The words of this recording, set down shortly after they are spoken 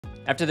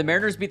After the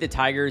Mariners beat the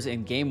Tigers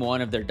in Game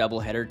 1 of their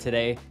doubleheader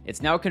today,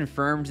 it's now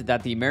confirmed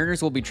that the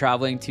Mariners will be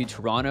traveling to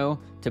Toronto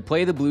to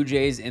play the Blue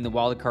Jays in the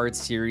Wild Card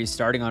Series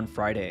starting on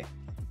Friday.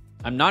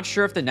 I'm not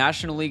sure if the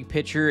National League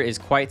picture is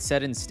quite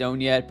set in stone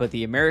yet, but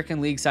the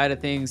American League side of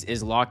things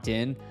is locked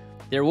in.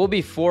 There will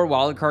be 4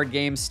 wildcard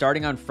games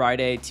starting on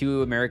Friday,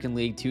 2 American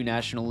League, 2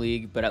 National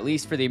League, but at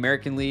least for the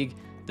American League,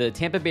 the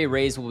Tampa Bay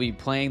Rays will be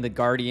playing the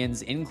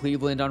Guardians in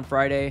Cleveland on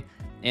Friday,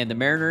 and the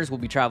Mariners will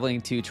be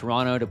traveling to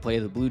Toronto to play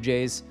the Blue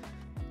Jays.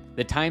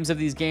 The times of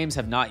these games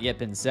have not yet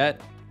been set.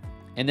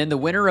 And then the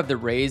winner of the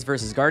Rays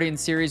versus Guardians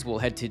series will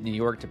head to New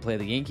York to play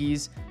the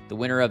Yankees. The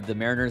winner of the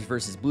Mariners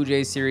versus Blue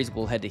Jays series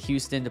will head to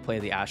Houston to play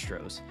the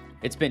Astros.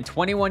 It's been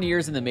 21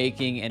 years in the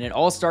making, and it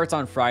all starts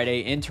on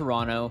Friday in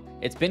Toronto.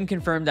 It's been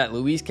confirmed that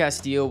Luis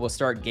Castillo will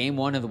start Game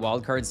 1 of the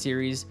wildcard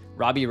series.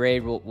 Robbie Ray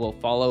will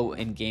follow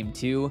in Game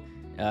 2.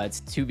 It's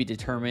to be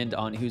determined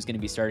on who's going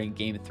to be starting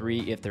Game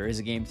 3, if there is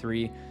a Game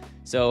 3.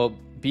 So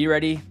be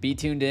ready, be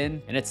tuned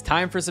in, and it's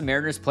time for some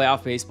Mariners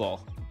playoff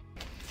baseball.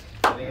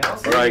 All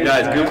right,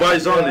 guys,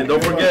 goodbyes only.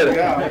 Don't forget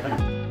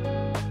it.